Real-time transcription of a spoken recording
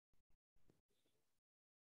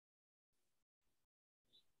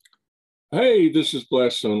Hey, this is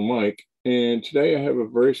Blaststone Mike, and today I have a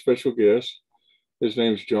very special guest. His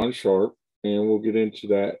name's John Sharp, and we'll get into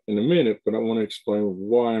that in a minute, but I want to explain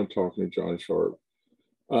why I'm talking to John Sharp.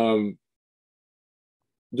 Um,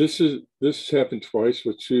 this has happened twice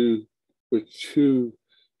with two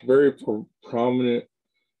very prominent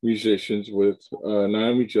musicians with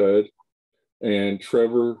Naomi Judd and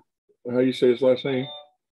Trevor. How do you say his last name?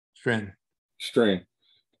 Trend. Strand.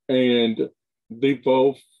 And they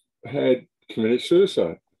both had committed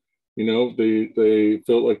suicide. They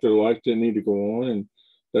felt like their life didn't need to go on, and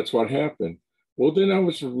that's what happened. Well, then I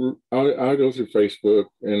go through Facebook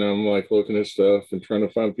and I'm like looking at stuff and trying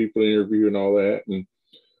to find people to interview and all that, and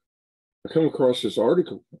I come across this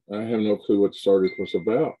article. I have no clue what this article is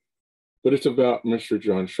about, but it's about Mr.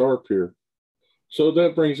 John Sharp here. So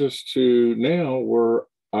that brings us to now where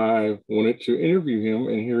I wanted to interview him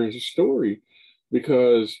and hear his story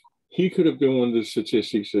because he could have been one of the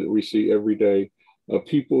statistics that we see every day of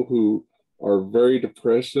people who are very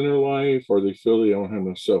depressed in their life or they feel they don't have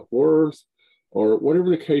no self-worth or whatever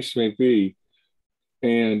the case may be.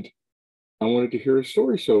 And I wanted to hear his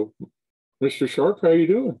story. So, Mr. Sharp, how you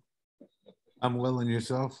doing? I'm well, and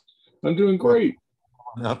yourself? I'm doing Well great.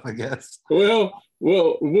 enough, I guess.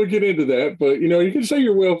 Well, we'll get into that, but you can say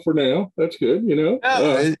you're well for now. That's good. Yeah,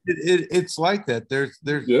 it's like that. Yeah,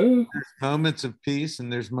 there's moments of peace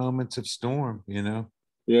and there's moments of storm. yeah,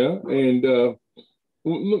 and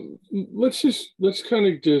let's kind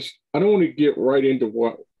of just. I don't want to get right into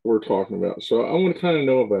what we're talking about, so I want to kind of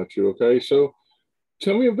know about you. Okay, so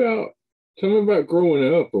tell me about tell me about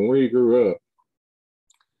growing up and where you grew up.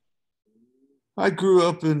 I grew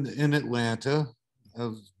up in Atlanta. I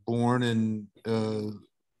was born in a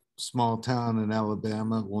small town in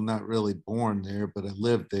Alabama. Well, not really born there, but I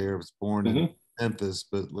lived there. I was born in Hmm. Memphis,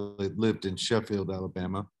 but lived in Sheffield,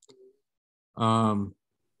 Alabama. Um,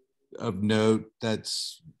 of note,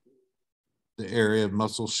 that's the area of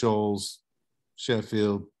Muscle Shoals,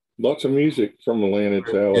 Sheffield. Lots of music from Atlanta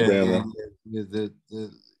to Yeah, Alabama. the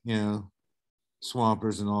you know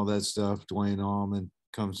Swampers and all that stuff. Dwayne Allman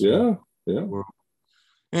comes from Yeah, yeah, world,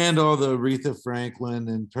 and all the Aretha Franklin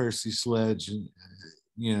and Percy Sledge and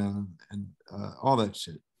all that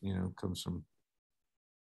shit comes from.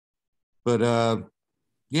 But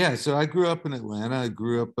yeah, so I grew up in Atlanta. I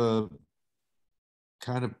grew up a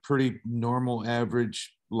kind of pretty normal,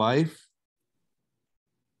 average life.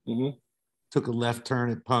 hmm, Took a left turn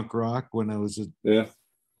at punk rock when I was a yeah.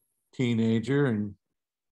 teenager, and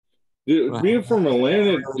well, Being from I Atlanta,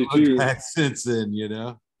 haven't really did looked you back since then.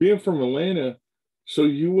 being from Atlanta? So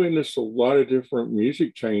you witnessed a lot of different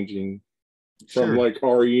music changing from Sure. like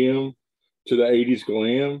REM to the 80s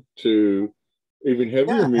glam to even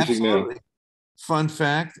heavier Yeah, music now. absolutely. Fun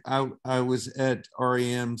fact, I was at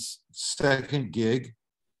REM's second gig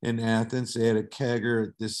in Athens. They had a kegger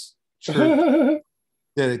at this church. Yeah,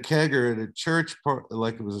 They had a kegger at a church part,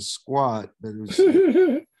 like it was a squat, but it was,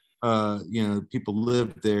 people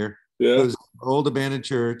lived there. But it was an old abandoned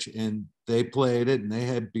church, and they played it, and they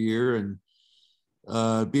had beer.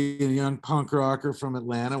 And being a young punk rocker from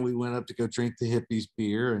Atlanta, we went up to go drink the hippies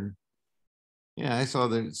beer, and yeah, I saw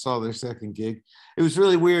their second gig. It was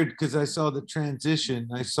really weird because I saw the transition.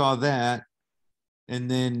 I saw that, and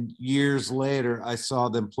then years later, I saw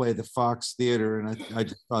them play the Fox Theater, and I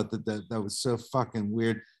just thought that was so fucking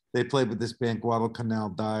weird. They played with this band Guadalcanal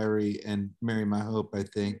Diary and Mary My Hope. I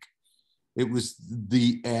think it was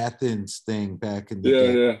the Athens thing back in the yeah,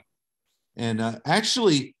 day. yeah. And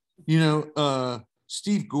actually,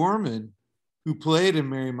 Steve Gorman, who played in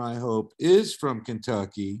Mary My Hope, is from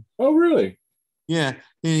Kentucky. Oh, really? Yeah, and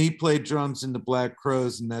he played drums in the Black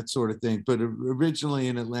Crows and that sort of thing. But originally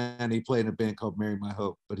in Atlanta, he played in a band called Mary My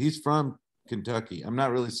Hope. But he's from Kentucky. I'm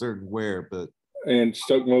not really certain where, but And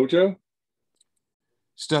Stuck Mojo,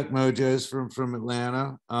 Stuck Mojo is from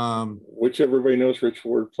Atlanta. which everybody knows Rich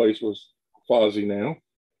Ford plays with Fozzy now,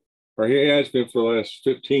 or he has been for the last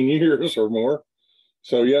 15 years or more.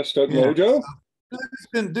 So, yeah, Stuck Yeah, Mojo.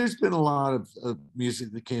 there's been a lot of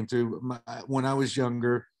music that came through. When I was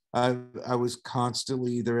younger, I was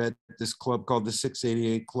constantly either at this club called the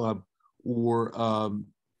 688 Club or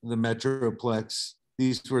the Metroplex.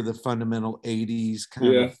 These were the fundamental 80s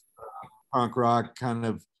kind Yeah. of punk rock kind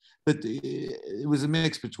of, but it was a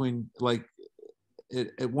mix between like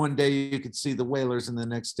at one day you could see the Wailers and the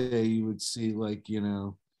next day you would see like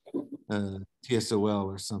TSOL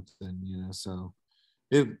or something. So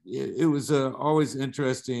it was always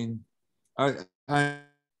interesting. I I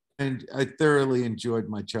and I thoroughly enjoyed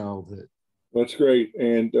my childhood. That's great.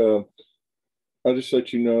 And I'll just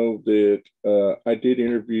let you know that I did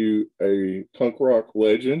interview a punk rock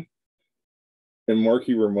legend and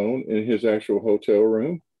Marky Ramone in his actual hotel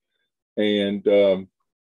room. And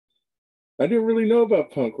I didn't really know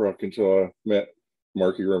about punk rock until I met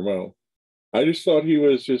Marky Ramone. I just thought he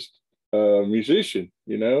was just a musician,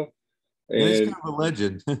 you know, Yeah, he's kind and of a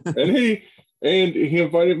legend. and he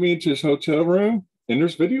invited me into his hotel room, and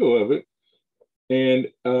there's video of it, and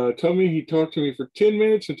told me he talked to me for 10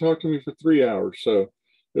 minutes and talked to me for 3 hours. So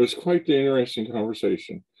it was quite the interesting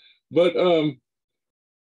conversation. But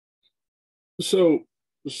so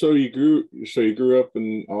you grew up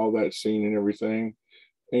in all that scene and everything,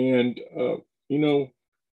 and you know,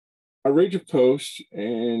 I read your post,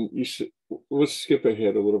 and you said, let's skip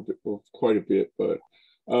ahead a little bit, well, quite a bit, but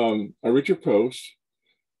I read your post,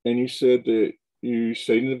 and you said that you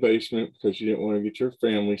stayed in the basement because you didn't want to get your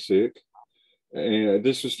family sick. And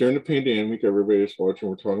this was during the pandemic. Everybody was watching.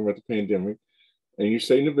 We're talking about the pandemic. And you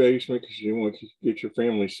stayed in the basement because you didn't want to get your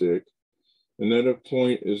family sick. And then a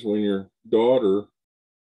point is when your daughter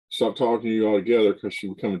stopped talking to you altogether because she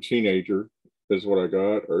became a teenager, is what I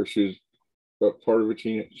got, or she's part of a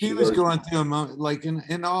teenager. She was going through a moment, like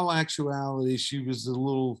in all actuality, she was a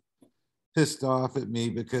little pissed off at me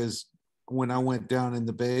because when I went down in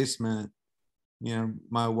the basement, you know,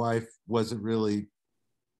 my wife wasn't really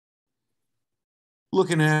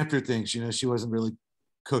looking after things. You know, she wasn't really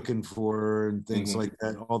cooking for her and things like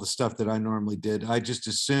that. All the stuff that I normally did, I just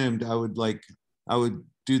assumed I would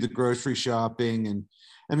do the grocery shopping. And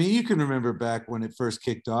I mean, you can remember back when it first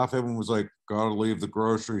kicked off, everyone was like, gotta leave the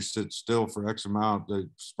groceries sit still for X amount, they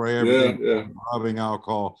spray everything with rubbing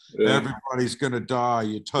alcohol, everybody's gonna die,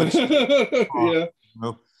 you touch the yeah.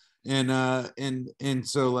 You know? And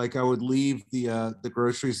so like I would leave the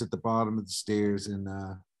groceries at the bottom of the stairs, and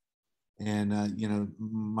you know,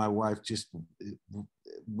 my wife just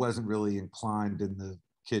wasn't really inclined in the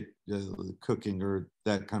cooking or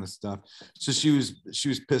that kind of stuff. So she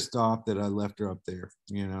was pissed off that I left her up there,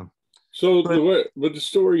 you know. So but the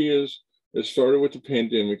story is, it started with the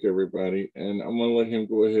pandemic, everybody, and I'm gonna let him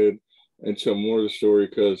go ahead and tell more of the story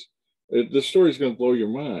because the story is gonna blow your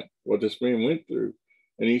mind what this man went through,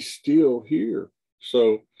 and he's still here.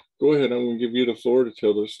 So go ahead. I'm gonna give you the floor to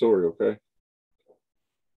tell the story. Okay.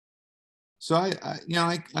 So you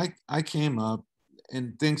know, I came up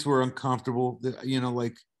and things were uncomfortable. You know,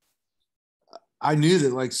 like I knew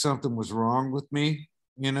that like something was wrong with me,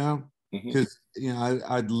 you know, because you know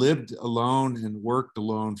I'd lived alone and worked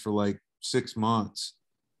alone for like 6 months,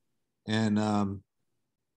 and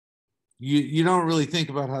you don't really think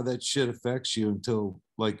about how that shit affects you until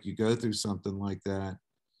like you go through something like that,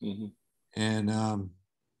 and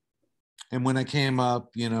when I came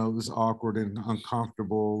up, you know, it was awkward and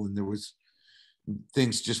uncomfortable, and there was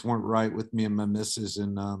things just weren't right with me and my missus,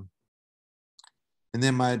 and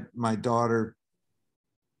then my daughter,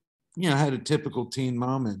 you know, had a typical teen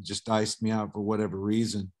moment, just iced me out for whatever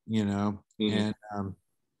reason, you know,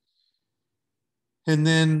 and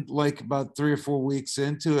then like about 3 or 4 weeks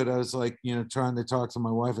into it, I was like, you know, trying to talk to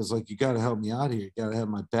my wife. I was like, you got to help me out here. You got to have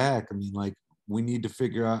my back. I mean, like, we need to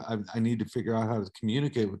figure out, I need to figure out how to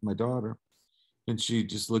communicate with my daughter. And she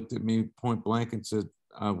just looked at me point blank and said,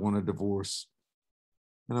 I want a divorce.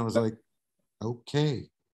 And I was like, okay.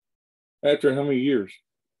 After how many years?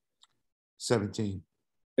 17.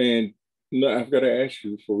 And no, I've got to ask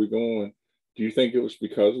you before we go on, do you think it was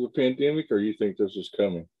because of the pandemic, or you think this was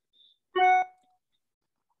coming?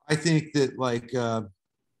 I think that like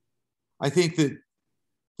I think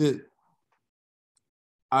that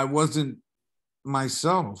I wasn't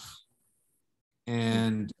myself,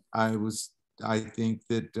 and I think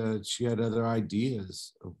that she had other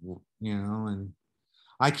ideas of, you know, and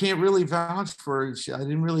I can't really vouch for it. I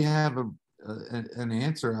didn't really have an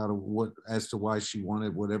answer out of what as to why she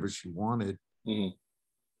wanted whatever she wanted.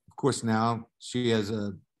 Of course, now she has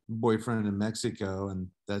a boyfriend in Mexico and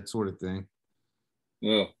that sort of thing.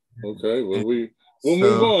 Oh, okay. Well, we'll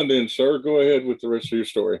move on then, sir. Go ahead with the rest of your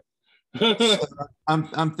story. So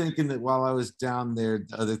I'm thinking that while I was down there,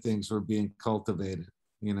 other things were being cultivated,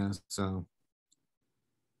 you know. So,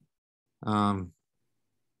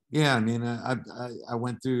 yeah, I mean, I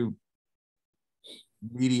went through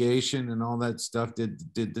mediation and all that stuff. Did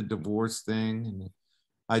the divorce thing, and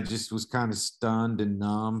I just was kind of stunned and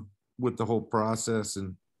numb with the whole process,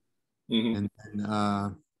 and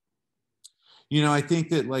you know, I think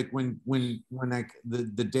that like when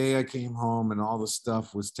the day I came home and all the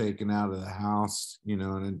stuff was taken out of the house, you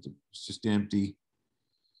know, and it was just empty,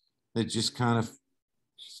 it just kind of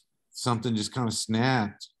something just kind of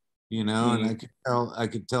snapped, you know, and I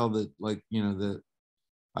could tell that like, you know, that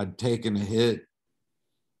I'd taken a hit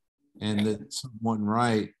and that something wasn't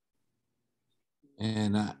right.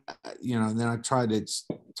 And you know, and then I tried to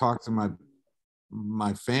talk to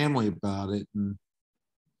my family about it. And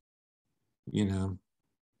you know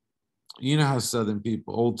how Southern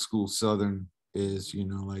people, old school Southern is,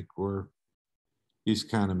 like we're he's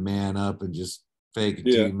kind of man up and just fake it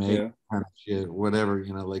till Yeah, you make yeah. it kind of shit, whatever,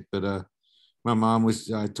 but my mom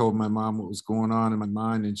I told my mom what was going on in my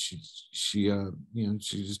mind, and she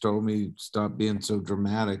just told me stop being so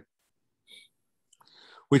dramatic,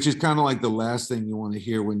 which is kind of like the last thing you want to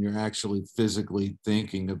hear when you're actually physically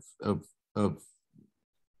thinking of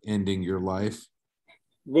ending your life.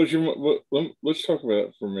 Was your let's talk about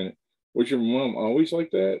it for a minute. Was your mom always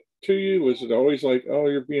like that to you? Was it always like, oh,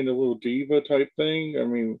 you're being a little diva type thing? I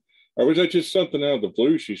mean, or was that just something out of the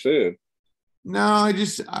blue she said? No,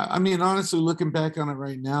 I mean, honestly, looking back on it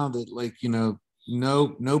right now, that like,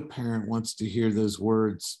 no parent wants to hear those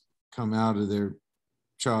words come out of their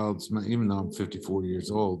child's mouth. Even though I'm 54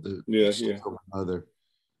 years old, Yeah, she's yeah, still my mother.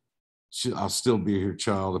 I'll still be her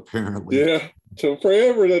child, apparently. yeah. So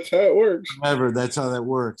forever, that's how it works. Forever, that's how that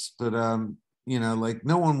works. But like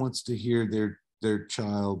no one wants to hear their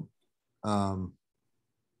child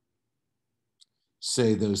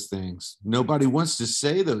say those things. Nobody wants to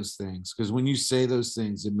say those things, because when you say those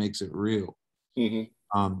things, it makes it real.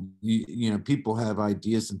 Mm-hmm. People have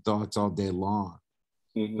ideas and thoughts all day long,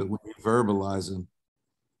 Mm-hmm. but when you verbalize them,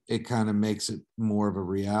 it kind of makes it more of a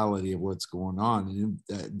reality of what's going on. And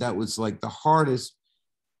that was like the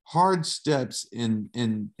hard steps in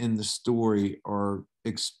the story are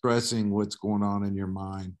expressing what's going on in your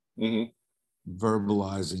mind, Mm-hmm.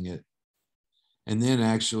 verbalizing it, and then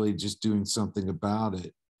actually just doing something about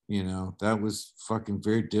it. That was fucking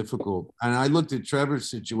very difficult. And I looked at Trevor's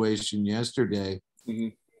situation yesterday, Mm-hmm.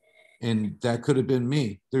 and that could have been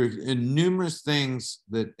me. There's numerous things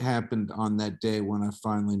that happened on that day when I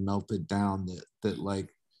finally melted down that like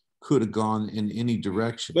could have gone in any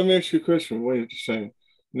direction. Let me ask you a question. Wait a second.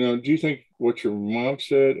 Now, do you think what your mom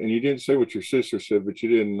said, and you didn't say what your sister said, but you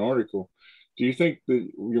did in an article, do you think that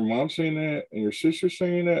your mom saying that and your sister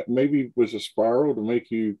saying that maybe was a spiral to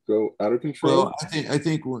make you go out of Well, control? I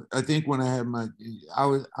think when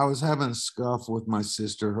I was having a scuff with my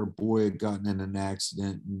sister. Her boy had gotten in an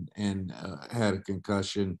accident and had a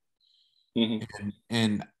concussion, Mm-hmm.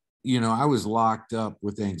 and I was locked up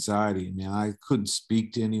with anxiety. Man, I couldn't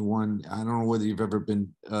speak to anyone. I don't know whether you've ever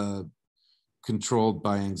been controlled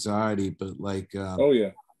by anxiety, but like Oh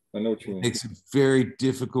yeah, I know what you it mean. makes it very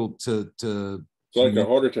difficult to It's like a communicate.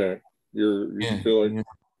 heart attack. You Yeah, feel like yeah,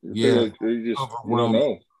 you feel yeah, like you don't overwhelming,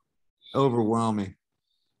 know. overwhelming.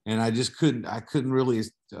 And I couldn't really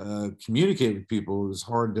communicate with people. It was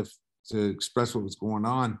hard to express what was going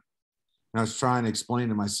on. And I was trying to explain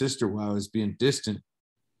to my sister why I was being distant,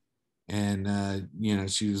 and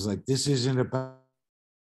she was like, "This isn't about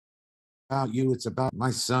you. It's about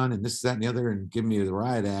my son and this, that, and the other," and give me the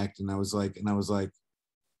riot act. And I was like,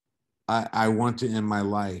 I want to end my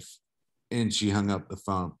life. And she hung up the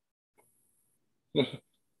phone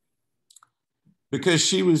because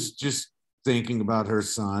she was just thinking about her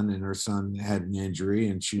son, and her son had an injury,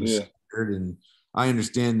 and she was Yeah, scared. And I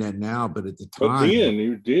understand that now, but but then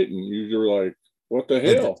you didn't. You were like, "What the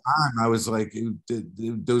at the hell?" time, I was like,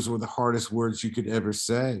 those were the hardest words you could ever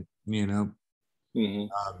say. Mm-hmm.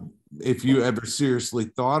 If you ever seriously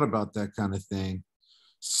thought about that kind of thing,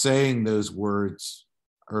 saying those words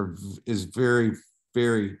is very,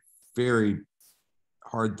 very, very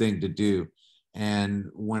hard thing to do. And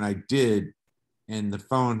when I did, and the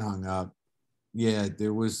phone hung up, yeah,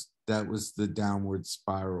 that was the downward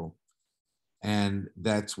spiral. And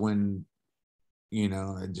that's when,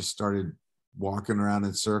 I just started walking around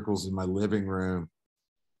in circles in my living room,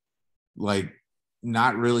 like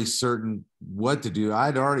not really certain what to do.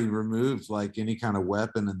 I'd already removed like any kind of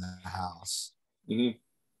weapon in the house. Mm-hmm.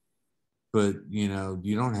 But you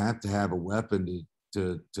don't have to have a weapon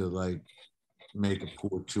to like make a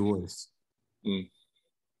poor choice. Mm.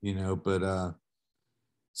 But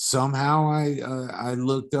somehow I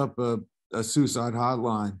looked up a suicide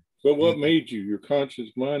hotline. But what made you? Your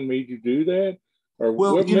conscious mind made you do that, or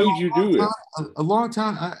Well, what made you do it? a long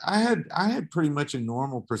time I had pretty much a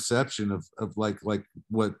normal perception of like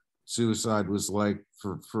what suicide was like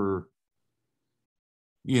for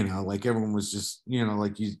like everyone was just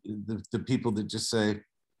like the people that just say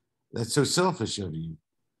that's so selfish of you,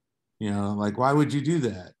 like why would you do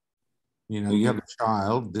that? You Mm-hmm. have a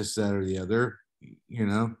child, this, that, or the other. you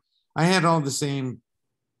know I had all the same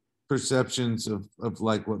perceptions of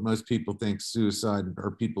like what most people think suicide,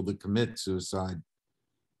 or people that commit suicide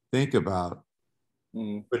think about.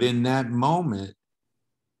 Mm-hmm. But in that moment,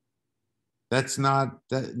 that's not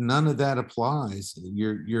that none of that applies.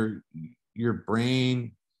 Your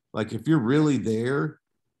brain, like if you're really there,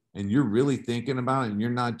 and you're really thinking about it, and you're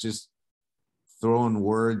not just throwing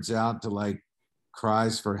words out to like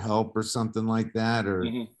cries for help or something like that, or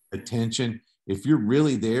attention, if you're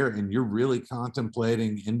really there and you're really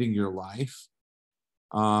contemplating ending your life,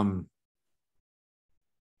 you're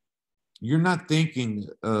not thinking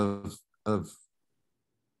of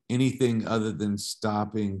anything other than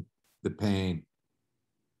stopping the pain.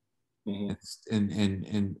 And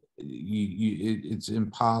it's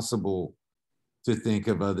impossible to think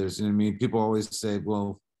of others. And I mean, people always say,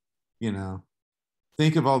 well, you know,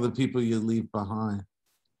 think of all the people you leave behind.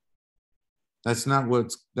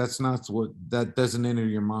 That doesn't enter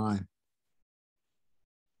your mind.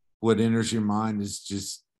 What enters your mind is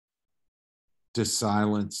just to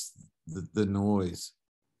silence the noise,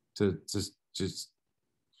 to just,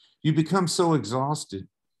 you become so exhausted.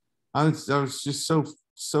 I was just so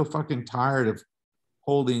fucking tired of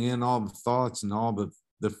holding in all the thoughts and all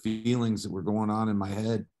the feelings that were going on in my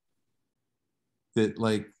head, that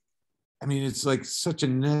like, I mean, it's like such a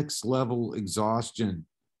next level exhaustion.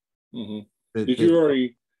 Did you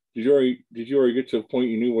already get to a point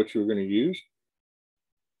you knew what you were going to use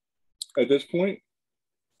at this point?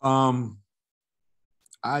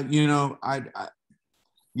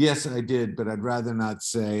 Yes, I did, but I'd rather not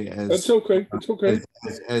say. As that's okay. It's okay.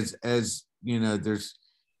 As you know,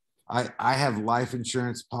 I have life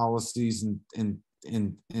insurance policies and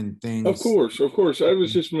things. Of course. I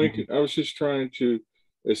was just trying to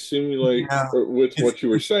assimilate with what you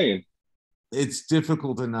were saying. It's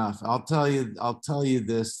difficult enough. I'll tell you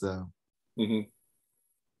this though.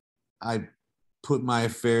 I put my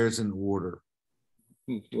affairs in order.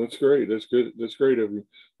 That's great. That's good. That's great of you.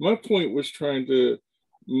 My point was trying to,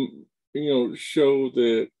 show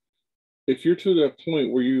that if you're to that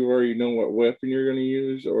point where you already know what weapon you're going to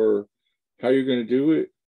use or how you're going to do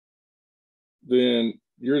it, then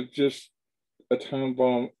you're just a time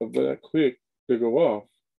bomb of that quick to go off,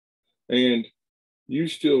 and you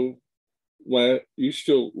still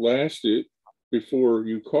lasted before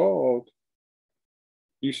you called.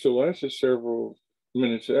 You still lasted several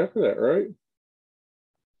minutes after that, right?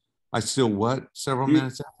 I still what? Several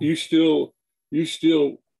minutes after? You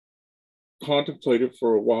still contemplated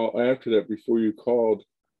for a while after that before you called,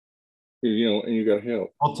 and you got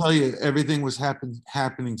help. I'll tell you, everything was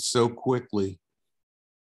happening so quickly.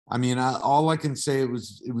 I mean, all I can say, it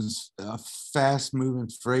was a fast moving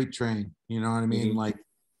freight train. You know what I mean? Like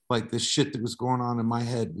the shit that was going on in my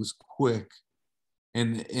head was quick,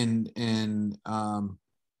 and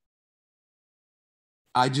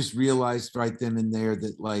I just realized right then and there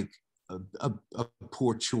that like a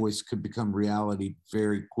poor choice could become reality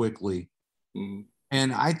very quickly.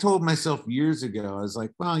 And I told myself years ago, I was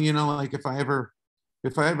like, well, like if I ever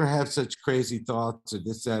have such crazy thoughts or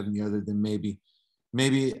this, that, and the other, then maybe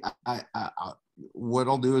I what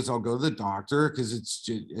I'll do is I'll go to the doctor, because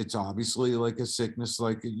it's obviously like a sickness,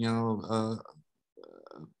 like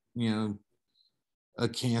a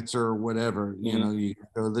cancer or whatever. You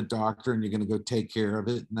go to the doctor and you're going to go take care of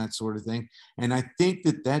it and that sort of thing. And I think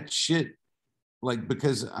that shit, like,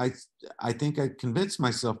 because I think I convinced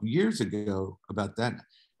myself years ago about that,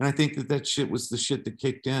 and I think that shit was the shit that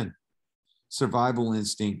kicked in. Survival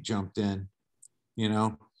instinct jumped in.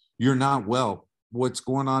 You're not well. What's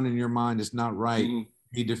going on in your mind is not right. You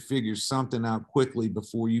need to figure something out quickly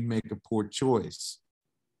before you make a poor choice.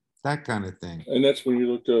 That kind of thing. And that's when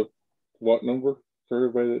you looked up what number, for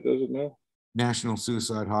everybody that doesn't know? National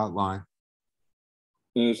Suicide Hotline.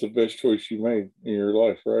 And it's the best choice you made in your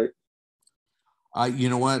life, right? You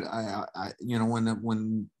know what? I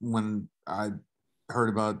when I heard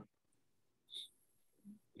about,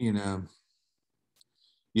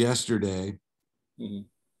 yesterday,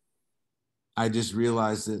 I just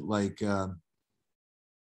realized that, like,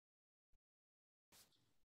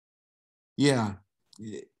 it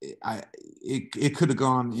could have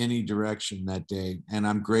gone any direction that day, and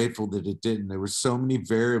I'm grateful that it didn't. There were so many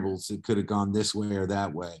variables that could have gone this way or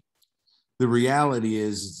that way. The reality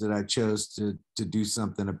is that I chose to do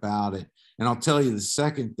something about it. And I'll tell you the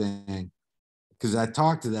second thing, because I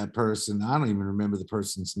talked to that person. I don't even remember the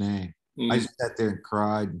person's name. I just sat there and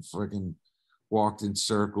cried and fucking walked in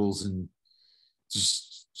circles, and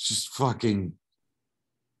just fucking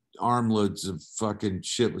armloads of fucking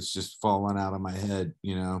shit was just falling out of my head,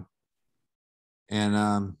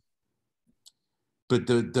 And but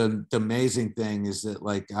the amazing thing is that,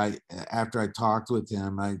 like, after I talked with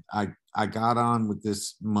him, I got on with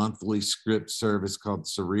this monthly script service called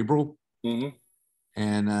Cerebral. And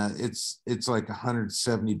it's like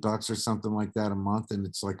 $170 or something like that a month, and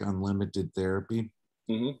it's like unlimited therapy.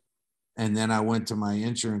 And then I went to my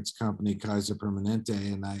insurance company, Kaiser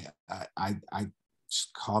Permanente, and I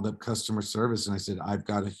just called up customer service and I said, I've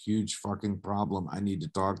got a huge fucking problem. I need to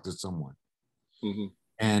talk to someone. Mm-hmm.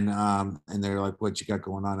 And they're like, what you got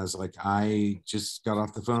going on? I was like, I just got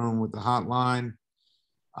off the phone with the hotline.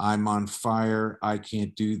 I'm on fire. I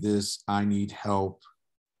can't do this. I need help.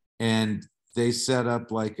 And they set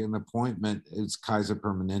up like an appointment. It's Kaiser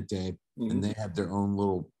Permanente, Mm-hmm. and they have their own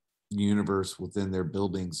little universe within their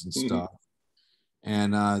buildings and stuff.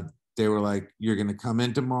 And they were like, you're going to come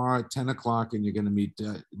in tomorrow at 10 o'clock and you're going to meet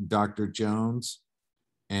Dr. Jones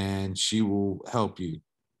and she will help you.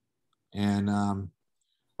 And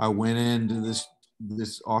I went into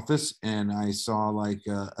this office and I saw like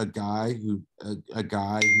a guy who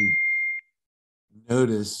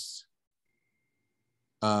noticed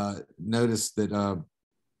that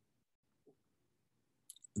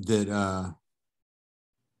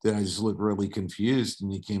I just looked really confused,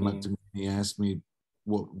 and he came up to me and he asked me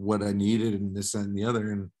what I needed and this that, and the other,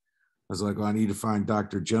 and I was like, well, I need to find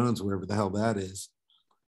Dr. Jones, wherever the hell that is.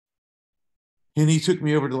 And he took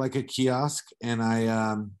me over to like a kiosk, and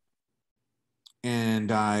I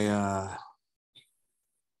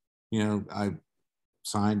I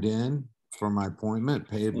signed in for my appointment,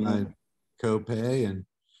 paid my copay, and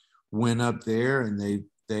went up there, and they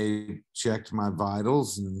checked my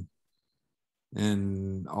vitals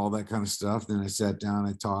and all that kind of stuff. Then I sat down,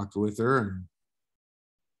 I talked with her,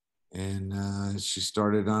 and she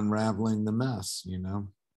started unraveling the mess,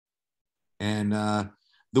 And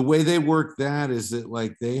the way they work that is that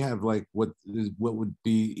like they have like what would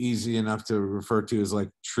be easy enough to refer to as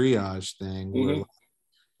like triage thing, where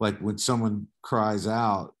like when someone cries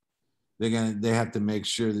out, they have to make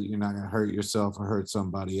sure that you're not gonna hurt yourself or hurt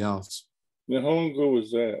somebody else. Now, how long ago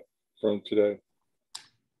was that from today?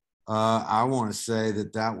 I want to say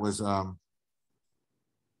that was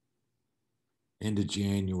end of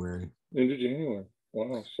January. End of January.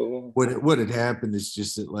 Wow, so long. What had happened is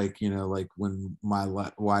just that, like, like when my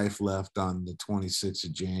wife left on the 26th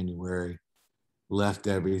of January, left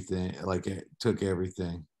everything, like it took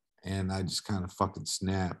everything, and I just kind of fucking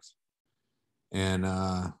snapped. And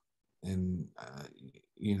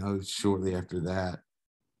shortly after that.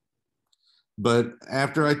 But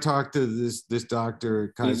after I talked to this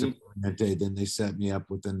doctor, Kaiser Permanente, then they set me up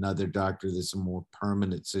with another doctor that's a more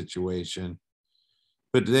permanent situation.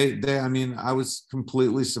 But I mean, I was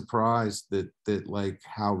completely surprised that like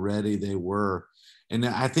how ready they were. And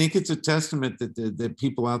I think it's a testament that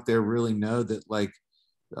people out there really know that like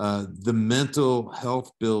the mental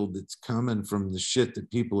health bill that's coming from the shit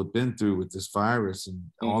that people have been through with this virus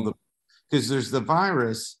and all because there's the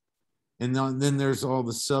virus, and then there's all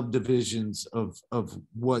the subdivisions of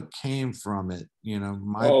what came from it.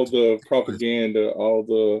 All the propaganda, all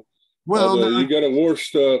the you got to war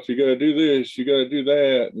stuff, you got to do this, you got to do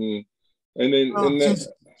that, and then a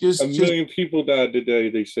million people died today,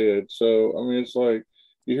 they said. So I mean, it's like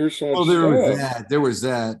you hear so much stuff. There was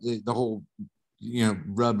that the whole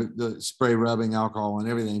the spray rubbing alcohol and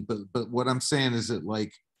everything. But what I'm saying is that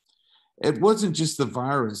like it wasn't just the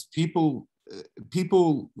virus. People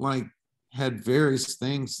like had various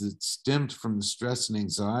things that stemmed from the stress and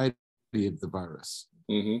anxiety of the virus.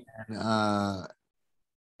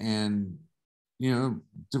 And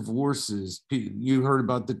divorces. You heard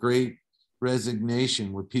about the Great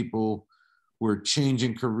Resignation, where people were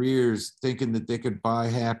changing careers thinking that they could buy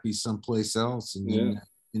happy someplace else, and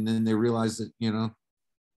then they realized that it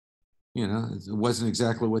wasn't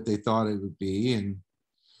exactly what they thought it would be, and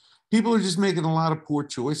people are just making a lot of poor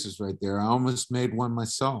choices right there. I almost made one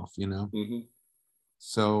myself,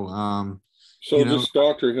 So this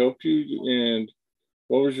doctor helped you, and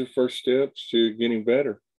what was your first steps to getting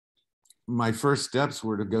better? My first steps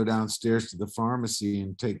were to go downstairs to the pharmacy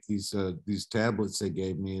and take these tablets they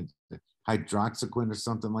gave me, hydroxyquin or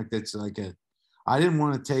something like that. So I didn't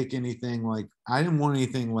want to take anything like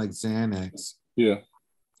Xanax. Yeah.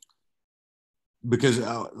 Because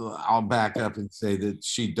I'll back up and say that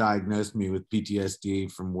she diagnosed me with PTSD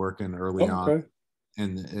from working early on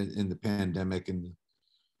in the pandemic and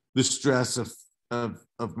the stress of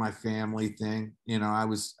my family thing. I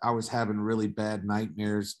was having really bad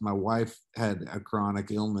nightmares. My wife had a chronic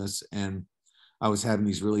illness, and I was having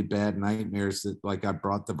these really bad nightmares that like I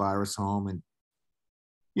brought the virus home and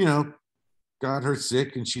got her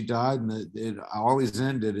sick, and she died, and it always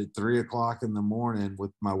ended at 3 o'clock in the morning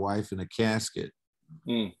with my wife in a casket.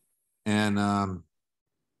 And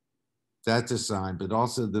that's a sign, but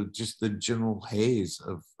also the general haze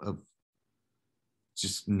of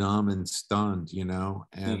just numb and stunned,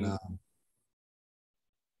 and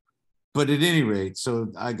but at any rate,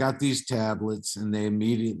 so I got these tablets and they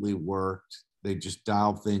immediately worked. They just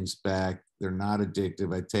dial things back. They're not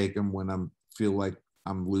addictive. I take them when I'm feel like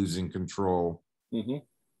I'm losing control. Mm-hmm.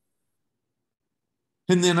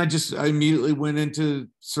 And then I immediately went into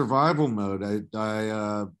survival mode. Did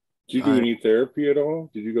you do any therapy at all?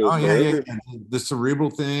 Did you go to therapy? Yeah. The cerebral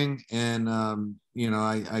thing, and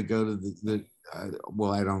I go to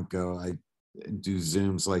well, I don't go. I do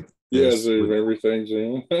Zooms like this. Zoom, everything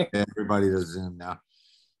Zoom. Everybody does Zoom now.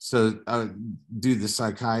 So I do the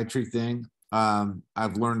psychiatry thing.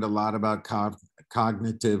 I've learned a lot about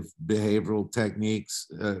cognitive behavioral techniques,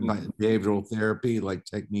 behavioral therapy, like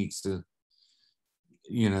techniques to,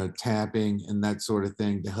 tapping and that sort of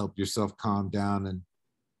thing to help yourself calm down and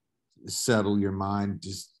settle your mind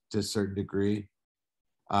just to a certain degree.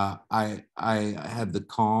 I have the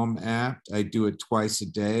Calm app. I do it twice a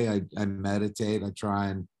day. I meditate. I try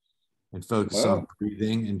and focus on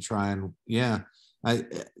breathing and try and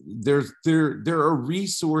there are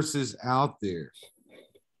resources out there.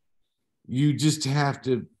 You just have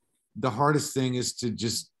to. The hardest thing is to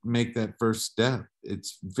just make that first step.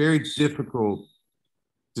 It's very difficult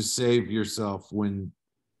to save yourself when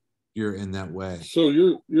you're in that way. So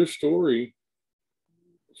your story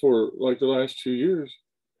for like the last 2 years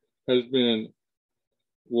has been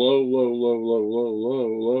low, low, low, low, low, low,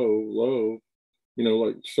 low, low,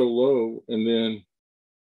 like so low. And then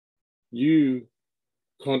you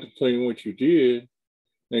contemplating what you did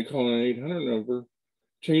and calling an 800 number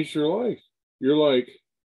changed your life. You're like,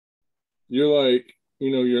 you're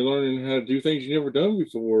learning how to do things you never done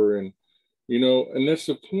before. And, and that's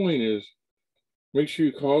the point is make sure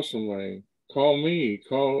you call somebody, call me,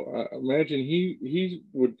 imagine he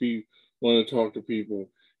would be wanting to talk to people,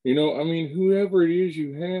 whoever it is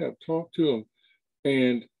you have, talk to them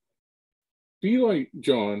and be like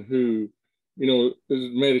John, who, is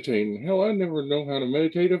meditating. Hell, I never know how to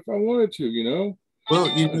meditate if I wanted to, Well,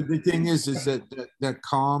 the thing is that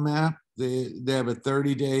Calm app, they have a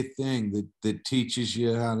 30-day thing that teaches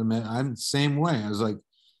you how to meditate. I'm the same way. I was like,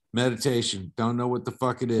 meditation, don't know what the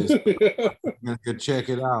fuck it is. I'm gonna go check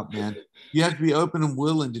it out, man. You have to be open and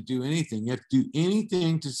willing to do anything. You have to do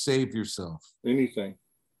anything to save yourself. Anything.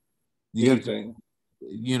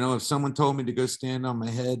 If someone told me to go stand on my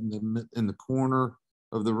head in the corner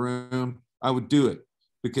of the room, I would do it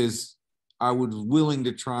because I was willing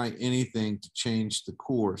to try anything to change the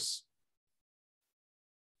course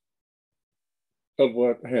of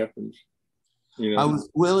what happens. I was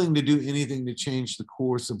willing to do anything to change the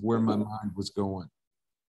course of where my mind was going.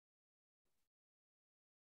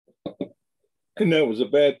 And that was a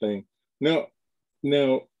bad thing. Now,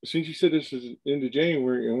 since you said this is into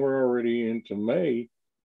January and we're already into May,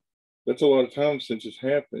 that's a lot of time since it's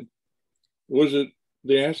happened. Was it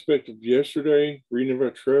the aspect of yesterday, reading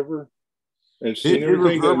about Trevor and seeing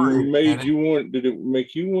everything that made you want? Did it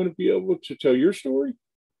make you want to be able to tell your story?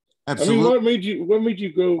 Absolutely. What made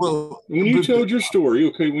you go when you told your story?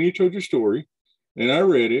 Okay, when you told your story, and I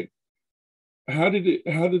read it, how did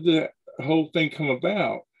that whole thing come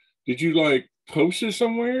about? Did you like post it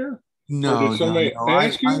somewhere? No, or did somebody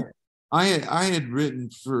ask you? I had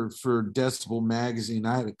written for Decibel magazine.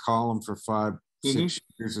 I had a column for 5-6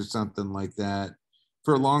 years or something like that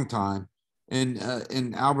for a long time, and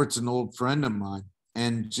Albert's an old friend of mine.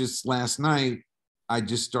 And just last night, I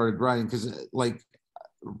just started writing because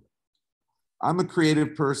I'm a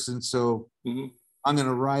creative person, so I'm going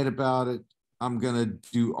to write about it. I'm going to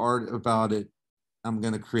do art about it. I'm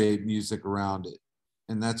going to create music around it.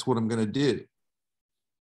 And that's what I'm going to do.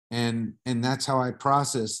 And that's how I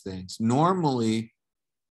process things. Normally,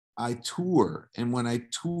 I tour. And when I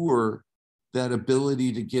tour, that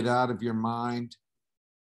ability to get out of your mind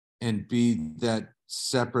and be that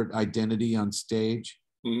separate identity on stage,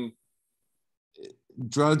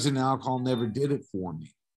 drugs and alcohol never did it for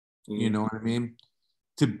me. You know what I mean?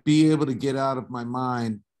 To be able to get out of my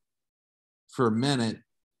mind for a minute,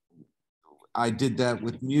 I did that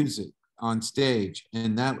with music on stage.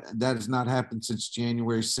 And that has not happened since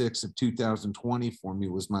January 6th of 2020 for me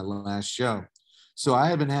was my last show. So I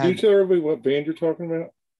haven't had... Can you tell everybody what band you're talking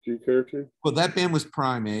about? Do you care to? Well, that band was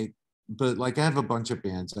Primate, but like I have a bunch of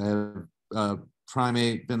bands. I have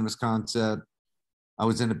Primate, Venomous Concept. I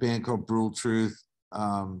was in a band called Brutal Truth.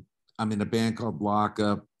 I'm in a band called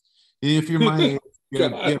Lockup. If you're my age,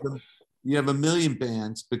 you have a million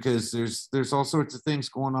bands because there's all sorts of things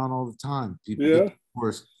going on all the time. People get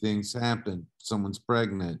divorced, things happen. Someone's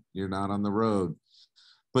pregnant. You're not on the road.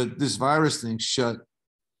 But this virus thing shut.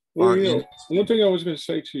 Well, one thing I was going to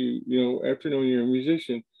say to you, after knowing you're a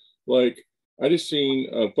musician, like I just seen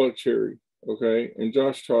Buck Cherry, okay, and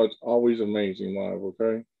Josh Todd's always amazing live,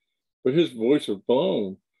 okay, but his voice was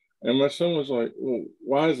blown, and my son was like, "Well,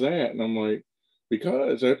 why is that?" And I'm like,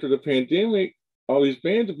 because after the pandemic, all these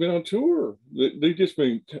bands have been on tour. They've just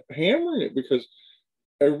been hammering it because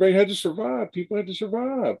everybody had to survive. People had to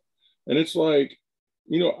survive. And it's like,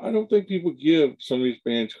 I don't think people give some of these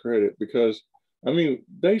bands credit because, I mean,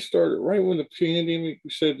 they started right when the pandemic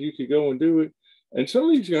said you could go and do it. And some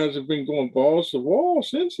of these guys have been going balls to the wall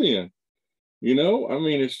since then. I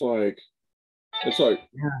mean, it's like, Yeah.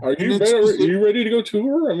 are And you better? Are you ready to go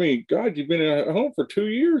tour? I mean, God, you've been at home for 2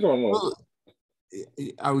 years almost. Well,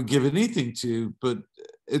 I would give anything to, but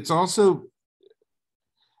it's also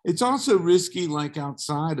risky, like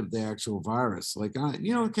outside of the actual virus. Like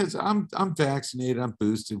because I'm vaccinated, I'm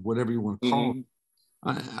boosted, whatever you want to call it.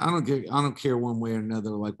 I don't care one way or another,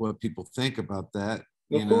 like what people think about that.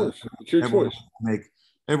 Of course, it's your everyone choice.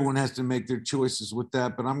 Everyone has to make their choices with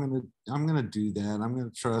that, but I'm gonna do that. I'm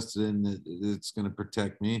gonna trust it and that it's gonna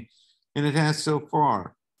protect me, and it has so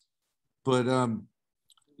far. But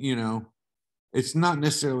it's not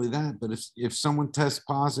necessarily that, but if someone tests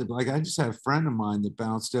positive, like I just had a friend of mine that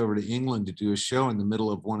bounced over to England to do a show in the middle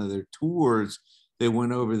of one of their tours. They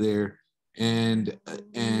went over there, and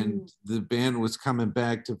the band was coming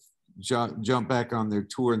back to jump back on their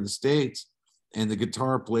tour in the States, and the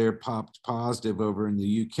guitar player popped positive over in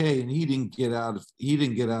the UK, and he didn't get out of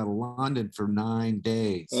London for 9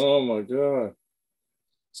 days. Oh my God.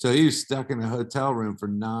 So he was stuck in a hotel room for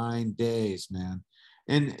 9 days, man.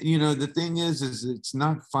 And the thing is it's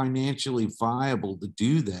not financially viable to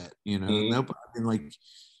do that. Nobody,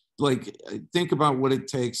 like think about what it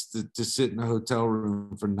takes to sit in a hotel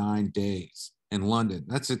room for 9 days in London.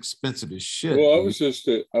 That's expensive as shit. Well,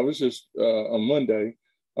 dude. I was just on Monday.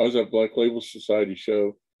 I was at Black Label Society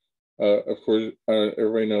show. Of course,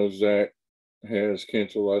 everybody knows Zach has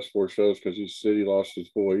canceled the last 4 shows because he said he lost his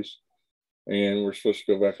voice, and we're supposed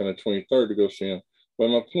to go back on the 23rd to go see him. But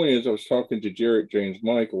my point is, I was talking to Jarrett James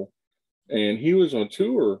Michael, and he was on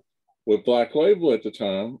tour with Black Label at the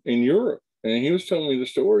time in Europe, and he was telling me the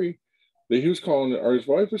story that he was calling, or his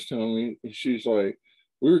wife was telling me. She's like,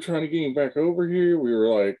 we were trying to get him back over here. We were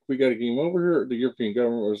like, we got to get him over here. The European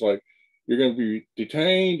government was like, you're going to be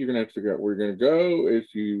detained. You're going to have to figure out where you're going to go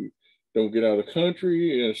if you don't get out of the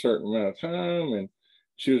country in a certain amount of time. And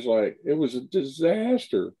she was like, it was a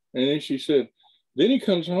disaster. And then she said, then he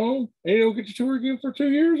comes home and he don't get to tour again for 2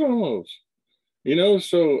 years almost.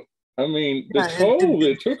 So I mean, the toll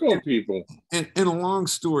it took on people. And a long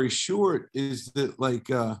story short is that, like,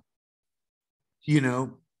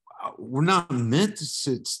 we're not meant to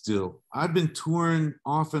sit still. I've been touring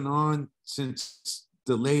off and on since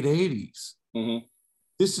the late 80s. Mm-hmm.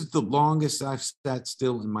 This is the longest I've sat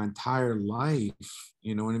still in my entire life.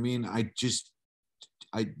 You know what I mean?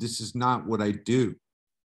 This is not what I do.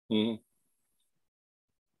 Mm-hmm.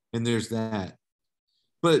 And there's that.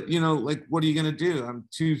 But like, what are you going to do? I'm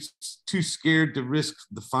too scared to risk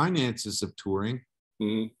the finances of touring.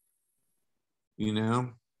 Mm-hmm.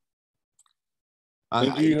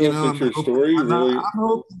 And do you hope that your story really?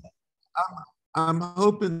 I'm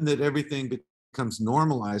hoping that everything becomes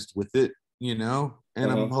normalized with it, and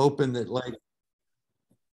I'm hoping that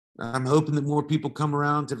more people come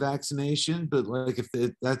around to vaccination. But like, if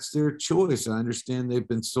that's their choice, I understand they've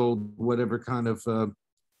been sold whatever kind of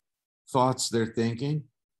thoughts they're thinking.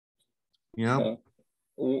 What I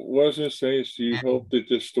was going to say is, do you hope that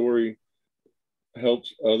this story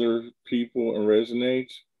helps other people and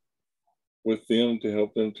resonates with them to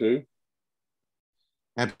help them too?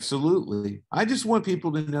 Absolutely. I just want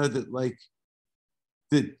people to know that, like,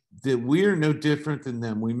 that we're no different than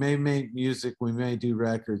them. We may make music, we may do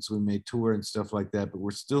records, we may tour and stuff like that, but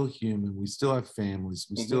we're still human. We still have families,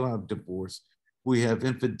 we still have divorce, we have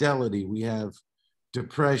infidelity, we have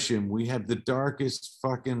depression, we have the darkest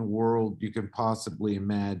fucking world you can possibly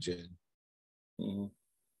imagine. And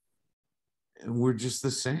we're just the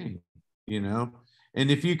same, and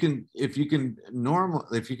if you can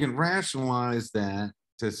rationalize that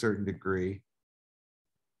to a certain degree,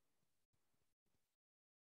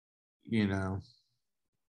 I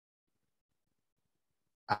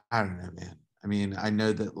don't know, man. I mean, I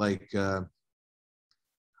know that, like,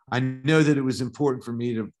 I know that it was important for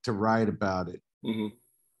me to write about it.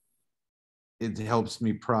 It helps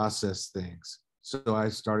me process things. So I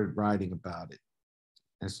started writing about it.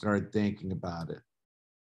 I started thinking about it.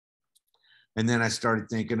 And then I started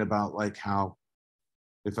thinking about, like, how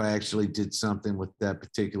if I actually did something with that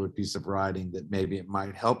particular piece of writing, that maybe it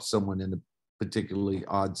might help someone in a particularly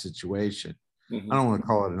odd situation. I don't want to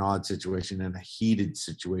call it an odd situation, and a heated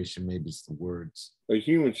situation, maybe it's the words. A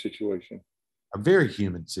human situation. A very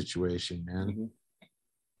human situation, man.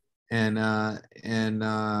 And I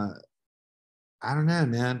don't know,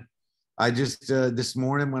 man. I just this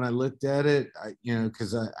morning when I looked at it,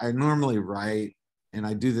 because I normally write and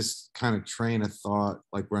I do this kind of train of thought,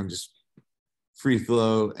 like where I'm just free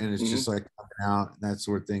flow, and it's just like coming out and that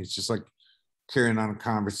sort of thing. It's just like carrying on a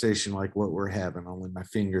conversation like what we're having, only my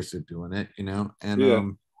fingers are doing it, you know. And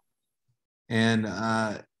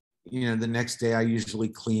you know, the next day I usually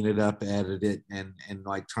clean it up, edit it, and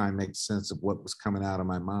like try and make sense of what was coming out of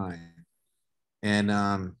my mind. And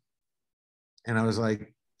I was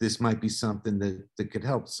like, this might be something that could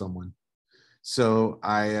help someone. So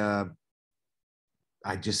I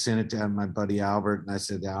just sent it to my buddy Albert, and I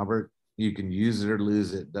said, Albert, you can use it or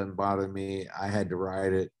lose it. Doesn't bother me. I had to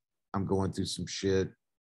write it. I'm going through some shit,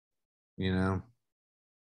 you know,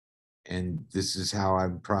 and this is how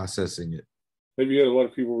I'm processing it. Have you had a lot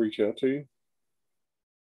of people reach out to you?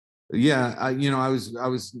 Yeah, you know,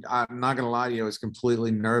 I'm not gonna lie to you, I was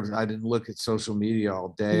completely nervous. I didn't look at social media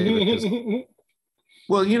all day because,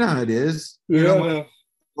 well, you know how it is. You know,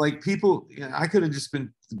 like people, you know, I could have just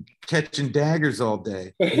been catching daggers all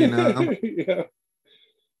day, you know. Yeah.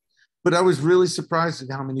 But I was really surprised at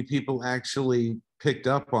how many people actually picked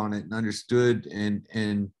up on it and understood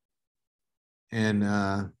and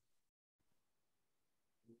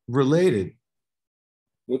related.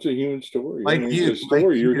 What's a human story? Like I mean, you, it's a story.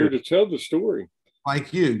 like You're you, here to tell the story.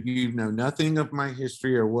 like you know nothing of my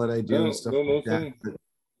history or what I do and stuff like that. Thing.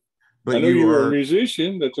 But I know you you were a are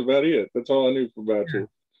musician. That's about it. That's all I knew about you.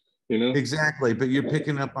 You know, exactly. But you're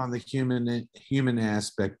picking up on the human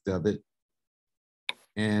aspect of it,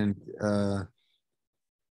 and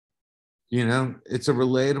you know, it's a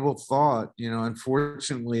relatable thought. You know,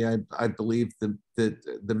 unfortunately, I believe that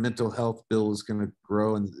the mental health bill is going to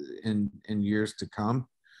grow in years to come.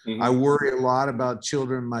 I worry a lot about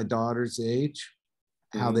children my daughter's age,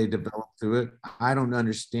 how they develop through it. I don't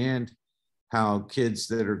understand how kids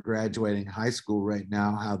that are graduating high school right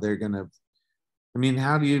now, how they're going to, I mean,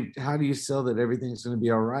 how do you sell that everything's going to be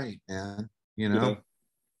all right, man? You know? Yeah.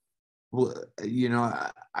 Well, you know,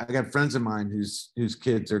 I got friends of mine whose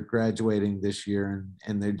kids are graduating this year,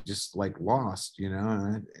 and they're just like lost, you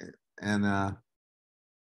know, and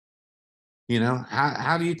you know,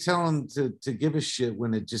 how do you tell them to give a shit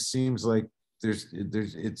when it just seems like there's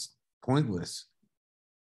it's pointless,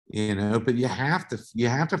 you know? But you have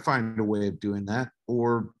to find a way of doing that,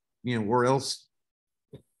 or you know, or else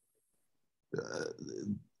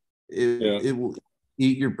it will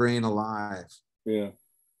eat your brain alive. Yeah,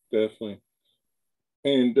 definitely.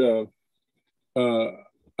 And I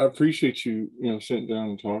appreciate you, you know, sitting down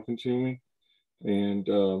and talking to me. And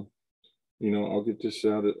you know, I'll get this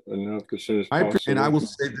out enough as soon as possible. And I will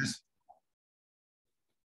say this.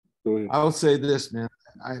 Go ahead. I will say this, man.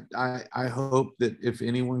 I hope that if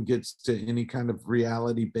anyone gets to any kind of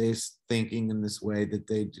reality-based thinking in this way, that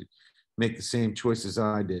they make the same choices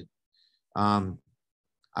I did. I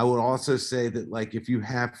would also say that, like, if you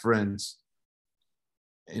have friends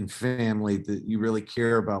and family that you really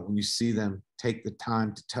care about, when you see them, take the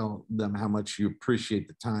time to tell them how much you appreciate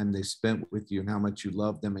the time they spent with you and how much you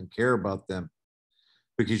love them and care about them,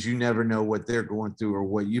 because you never know what they're going through or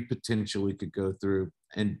what you potentially could go through.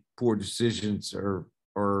 And poor decisions are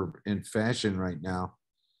in fashion right now.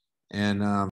 And